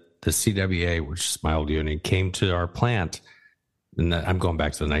the CWA, which is my old union, came to our plant, and I'm going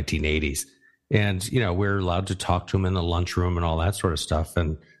back to the 1980s. And, we're allowed to talk to him in the lunchroom and all that sort of stuff.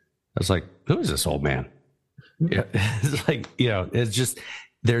 And I was like, who is this old man? Yeah, it's like, it's just,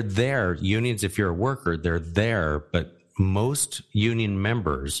 they're there. Unions, if you're a worker, they're there. But most union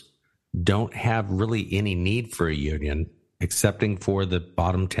members don't have really any need for a union, excepting for the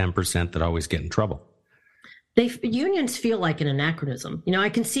bottom 10% that always get in trouble. Unions feel like an anachronism. I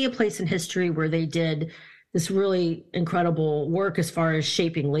can see a place in history where they did this really incredible work as far as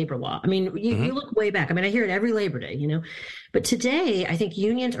shaping labor law. You look way back. I hear it every Labor Day, But today, I think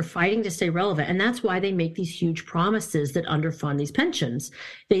unions are fighting to stay relevant. And that's why they make these huge promises that underfund these pensions.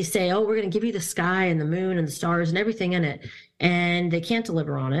 They say, oh, we're going to give you the sky and the moon and the stars and everything in it. And they can't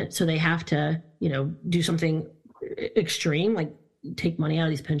deliver on it. So they have to, do something extreme, like take money out of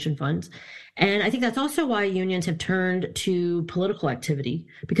these pension funds. And I think that's also why unions have turned to political activity,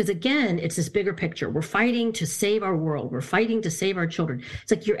 because again, it's this bigger picture. We're fighting to save our world. We're fighting to save our children.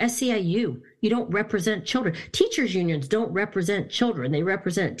 It's like your SEIU. You don't represent children. Teachers unions don't represent children. They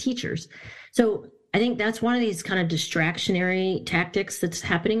represent teachers. So I think that's one of these kind of distractionary tactics that's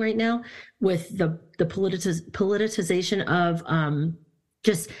happening right now with the politicization of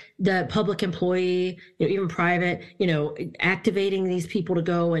just the public employee, even private, activating these people to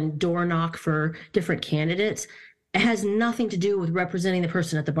go and door knock for different candidates. It has nothing to do with representing the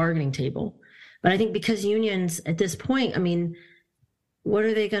person at the bargaining table. But I think because unions at this point, I mean, what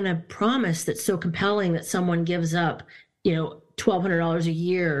are they going to promise that's so compelling that someone gives up, $1,200 a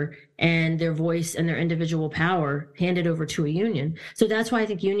year and their voice and their individual power handed over to a union? So that's why I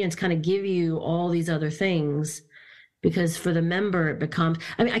think unions kind of give you all these other things, because for the member, it becomes,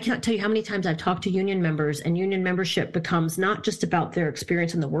 I mean, I cannot tell you how many times I've talked to union members, and union membership becomes not just about their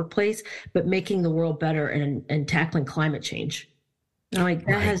experience in the workplace, but making the world better and tackling climate change. I'm like,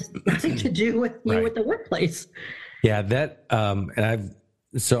 that has nothing to do with you with the workplace. Yeah, that,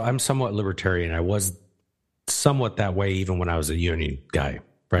 so I'm somewhat libertarian. I was somewhat that way even when I was a union guy,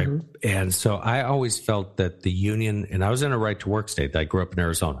 right? Mm-hmm. And so I always felt that the union, and I was in a right to work state. I grew up in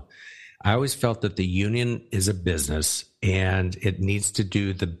Arizona. I always felt that the union is a business and it needs to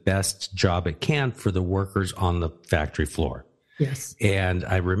do the best job it can for the workers on the factory floor. Yes. And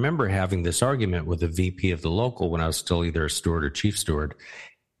I remember having this argument with a VP of the local when I was still either a steward or chief steward.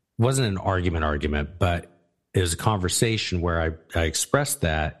 It wasn't an argument, but it was a conversation where I expressed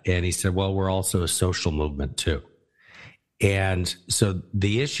that. And he said, well, we're also a social movement too. And so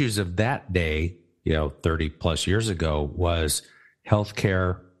the issues of that day, 30 plus years ago, was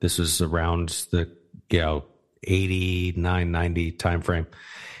healthcare. This was around the, 89, 90 timeframe.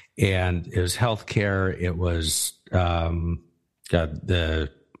 And it was healthcare. It was the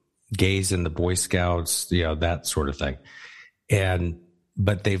gays and the Boy Scouts, that sort of thing.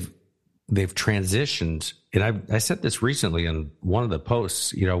 But they've transitioned. And I said this recently in one of the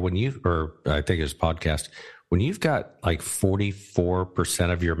posts, I think it was podcast, when you've got like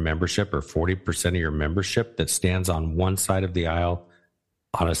 44% of your membership or 40% of your membership that stands on one side of the aisle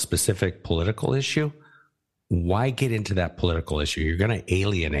on a specific political issue, why get into that political issue? You're going to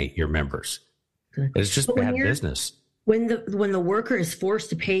alienate your members. It's just bad business. When the worker is forced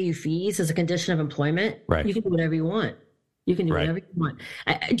to pay you fees as a condition of employment, right, you can do whatever you want. You can do whatever you want.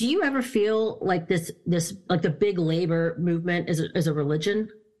 Do you ever feel like this like the big labor movement is a religion?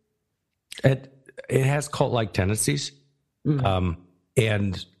 It has cult-like tendencies. Mm-hmm.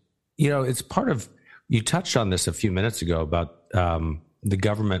 And, it's part of, you touched on this a few minutes ago about the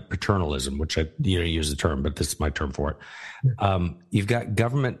government paternalism, which I use the term, but this is my term for it. You've got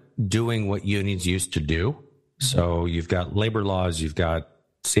government doing what unions used to do. So you've got labor laws, you've got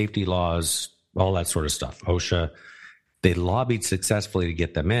safety laws, all that sort of stuff. OSHA, they lobbied successfully to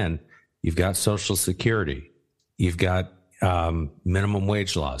get them in. You've got Social Security. You've got minimum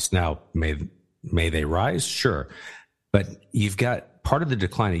wage laws. Now, may they rise? Sure. But you've got part of the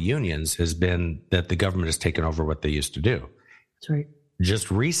decline of unions has been that the government has taken over what they used to do. That's right.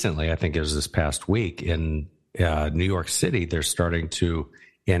 Just recently, I think it was this past week in New York City, they're starting to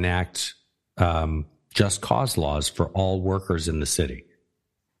enact just cause laws for all workers in the city.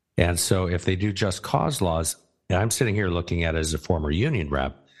 And so if they do just cause laws, and I'm sitting here looking at it as a former union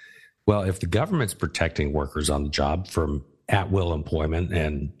rep, well, if the government's protecting workers on the job from at-will employment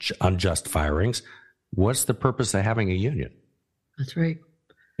and unjust firings, what's the purpose of having a union? That's right.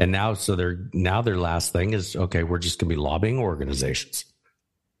 And now, their last thing is, okay, we're just going to be lobbying organizations.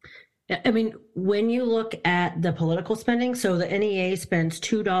 I mean, when you look at the political spending, so the NEA spends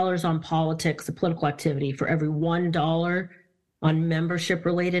 $2 on politics, the political activity, for every $1 on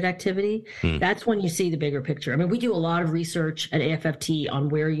membership-related activity. That's when you see the bigger picture. I mean, we do a lot of research at AFFT on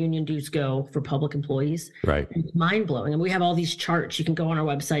where union dues go for public employees. Right. It's mind-blowing. And we have all these charts. You can go on our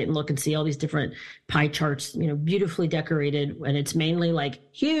website and look and see all these different pie charts, beautifully decorated. And it's mainly like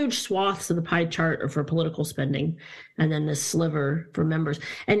huge swaths of the pie chart are for political spending, and then this sliver for members.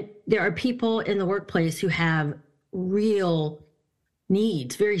 And there are people in the workplace who have real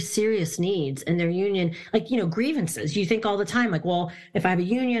needs, very serious needs, and their union, grievances. You think all the time, like, well, if I have a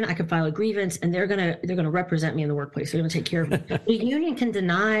union, I can file a grievance and they're gonna represent me in the workplace. They're gonna take care of me. The union can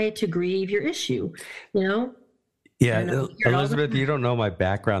deny to grieve your issue, Yeah, Elisabeth, you don't know my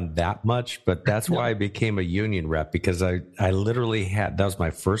background that much, but that's why I became a union rep, because I literally that was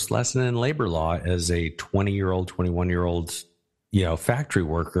my first lesson in labor law as a 20-year-old, 21-year-old, factory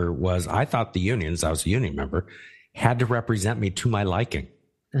worker. I thought the unions, I was a union member, had to represent me to my liking.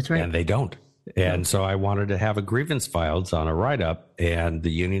 That's right. And they don't. And so I wanted to have a grievance filed on a write-up, and the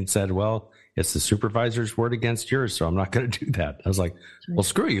union said, well, it's the supervisor's word against yours, so I'm not going to do that. I was like, well,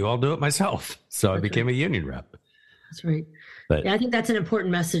 screw you, I'll do it myself. So I became a union rep. That's right. But, I think that's an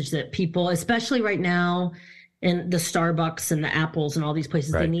important message that people, especially right now in the Starbucks and the Apples and all these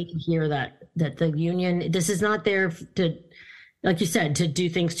places, they need to hear that the union, this is not there to, like you said, to do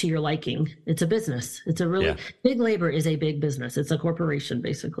things to your liking. It's a business. It's a really big labor is a big business. It's a corporation,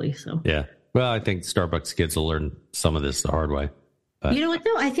 basically. So yeah. Well, I think Starbucks kids will learn some of this the hard way. But you know what,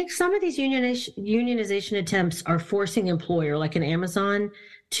 though? I think some of these unionization attempts are forcing employer, like in Amazon,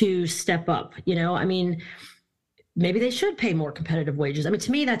 to step up. I mean, maybe they should pay more competitive wages. I mean,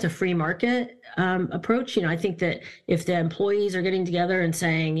 to me, that's a free market approach. I think that if the employees are getting together and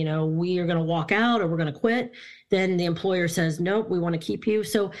saying, we are going to walk out or we're going to quit, then the employer says, nope, we want to keep you.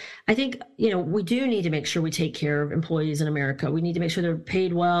 So I think, we do need to make sure we take care of employees in America. We need to make sure they're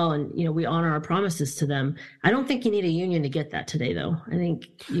paid well and, we honor our promises to them. I don't think you need a union to get that today, though. I think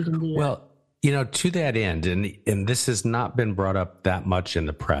you can do that. Well, to that end, and this has not been brought up that much in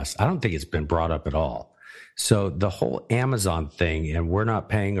the press. I don't think it's been brought up at all. So the whole Amazon thing, and we're not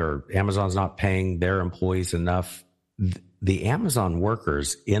paying, or Amazon's not paying their employees enough. The Amazon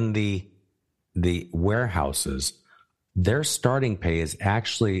workers in the warehouses, their starting pay is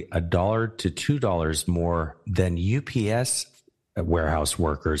actually $1 to $2 more than UPS warehouse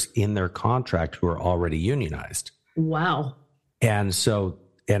workers in their contract who are already unionized. Wow. And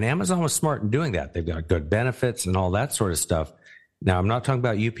Amazon was smart in doing that. They've got good benefits and all that sort of stuff. Now, I'm not talking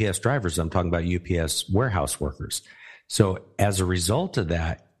about UPS drivers. I'm talking about UPS warehouse workers. So as a result of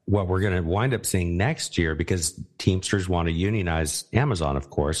that, what we're going to wind up seeing next year, because Teamsters want to unionize Amazon,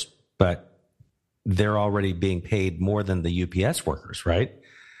 of course, but they're already being paid more than the UPS workers, right?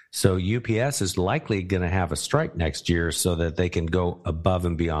 So UPS is likely going to have a strike next year so that they can go above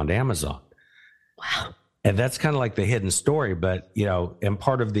and beyond Amazon. Wow. And that's kind of like the hidden story. But, and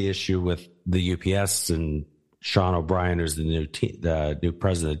part of the issue with the UPS and Sean O'Brien, who's the new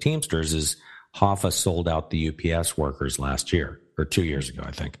president of Teamsters, is Hoffa sold out the UPS workers last year or 2 years ago,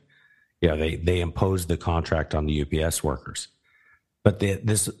 I think. They imposed the contract on the UPS workers. But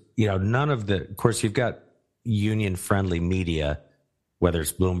none of of course, you've got union friendly media, whether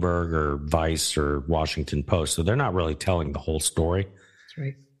it's Bloomberg or Vice or Washington Post. So they're not really telling the whole story. That's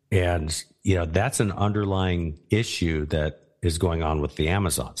right. And, that's an underlying issue that is going on with the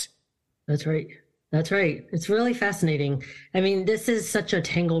Amazons. That's right. That's right. It's really fascinating. I mean, this is such a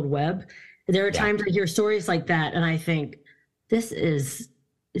tangled web. There are times I hear stories like that, and I think this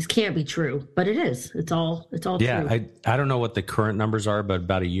can't be true, but it is. It's all true. Yeah, I don't know what the current numbers are, but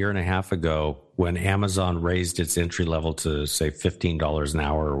about a year and a half ago, when Amazon raised its entry level to say $15 an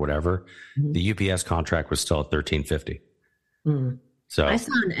hour or whatever, the UPS contract was still at $13.50. So I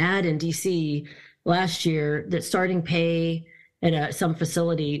saw an ad in DC last year that starting pay at some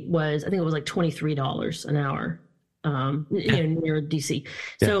facility was, I think it was like $23 an hour, near DC.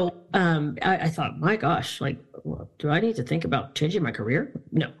 Yeah. So I thought, my gosh, do I need to think about changing my career?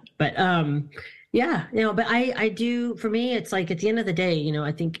 No, but but I do, for me, it's like at the end of the day,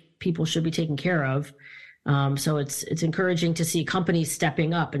 I think people should be taken care of. So it's encouraging to see companies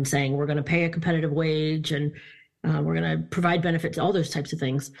stepping up and saying, we're going to pay a competitive wage and we're going to provide benefits, all those types of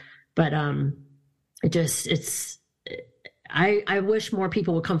things. But I wish more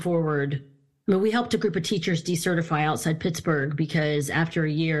people would come forward. I mean, we helped a group of teachers decertify outside Pittsburgh because after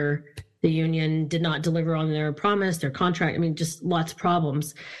a year, the union did not deliver on their promise, their contract. I mean, just lots of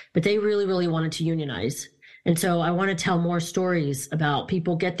problems. But they really, really wanted to unionize. And so I want to tell more stories about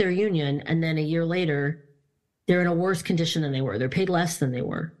people get their union, and then a year later, they're in a worse condition than they were. They're paid less than they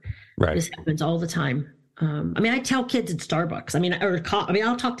were. Right. This happens all the time. I tell kids at Starbucks,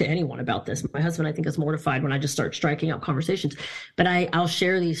 I'll talk to anyone about this. My husband, I think, is mortified when I just start striking out conversations, but I'll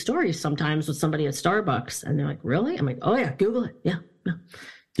share these stories sometimes with somebody at Starbucks, and they're like, really? I'm like, oh yeah, Google it. Yeah.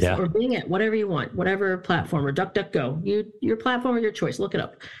 Yeah. Or Bing it, whatever you want, whatever platform, or DuckDuckGo, your platform or your choice, look it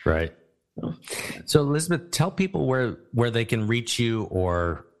up. Right. So Elisabeth, tell people where they can reach you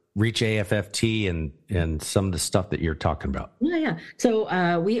or reach AFFT and some of the stuff that you're talking about. Yeah.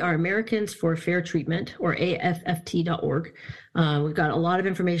 So we are Americans for Fair Treatment, or AFFT.org. We've got a lot of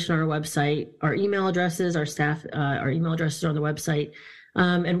information on our website. Our email addresses, our staff, our email addresses are on the website.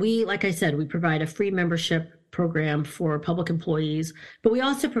 And we, like I said, we provide a free membership program for public employees, but we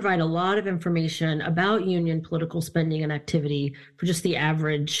also provide a lot of information about union political spending and activity for just the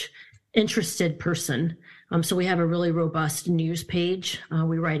average interested person. So we have a really robust news page.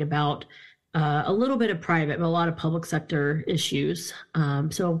 We write about a little bit of private, but a lot of public sector issues.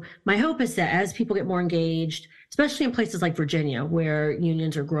 So my hope is that as people get more engaged, especially in places like Virginia, where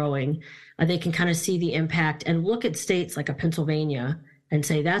unions are growing, they can kind of see the impact and look at states like a Pennsylvania and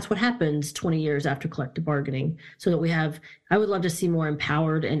say, that's what happens 20 years after collective bargaining. So that I would love to see more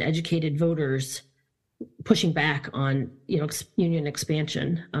empowered and educated voters pushing back on, union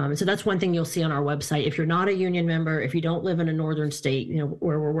expansion. So that's one thing you'll see on our website. If you're not a union member, if you don't live in a northern state,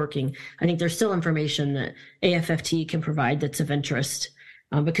 where we're working, I think there's still information that AFFT can provide that's of interest,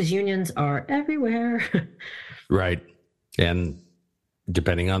 because unions are everywhere. Right. And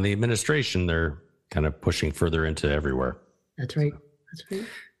depending on the administration, they're kind of pushing further into everywhere. That's right. That's right.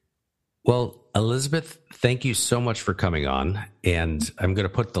 Well, Elisabeth, thank you so much for coming on. And I'm going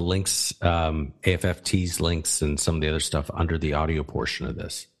to put the links, AFFT's links and some of the other stuff under the audio portion of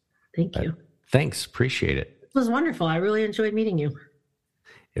this. Thank you. Thanks. Appreciate it. It was wonderful. I really enjoyed meeting you.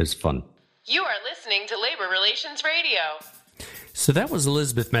 It was fun. You are listening to Labor Relations Radio. So that was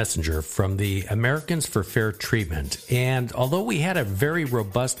Elisabeth Messenger from the Americans for Fair Treatment. And although we had a very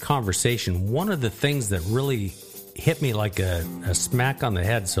robust conversation, one of the things that really hit me like a smack on the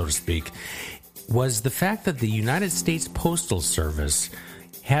head, so to speak, was the fact that the United States Postal Service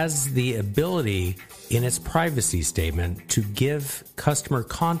has the ability in its privacy statement to give customer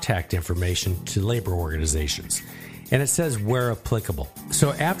contact information to labor organizations. And it says where applicable.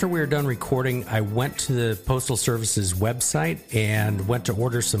 So after we were done recording, I went to the Postal Service's website and went to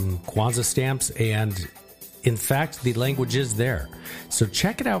order some Kwanzaa stamps, and in fact, the language is there. So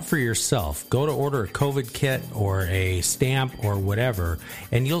check it out for yourself. Go to order a COVID kit or a stamp or whatever,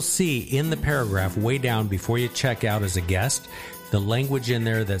 and you'll see in the paragraph way down before you check out as a guest, the language in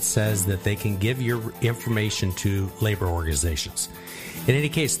there that says that they can give your information to labor organizations. In any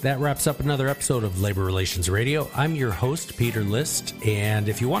case, that wraps up another episode of Labor Relations Radio. I'm your host, Peter List, and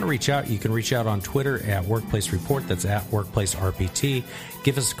if you want to reach out, you can reach out on Twitter at Workplace Report. That's at Workplace RPT.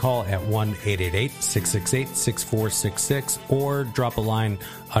 Give us a call at 1-888-668-6466 or drop a line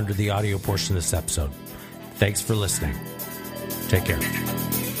under the audio portion of this episode. Thanks for listening. Take care.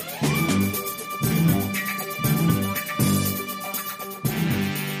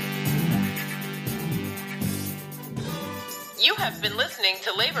 You have been listening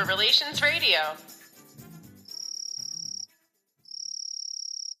to Labor Relations Radio.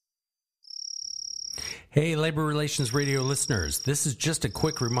 Hey, Labor Relations Radio listeners, this is just a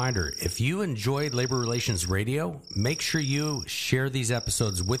quick reminder. If you enjoyed Labor Relations Radio, make sure you share these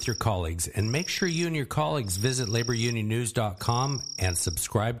episodes with your colleagues, and make sure you and your colleagues visit laborunionnews.com and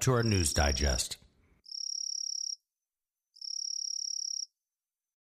subscribe to our news digest.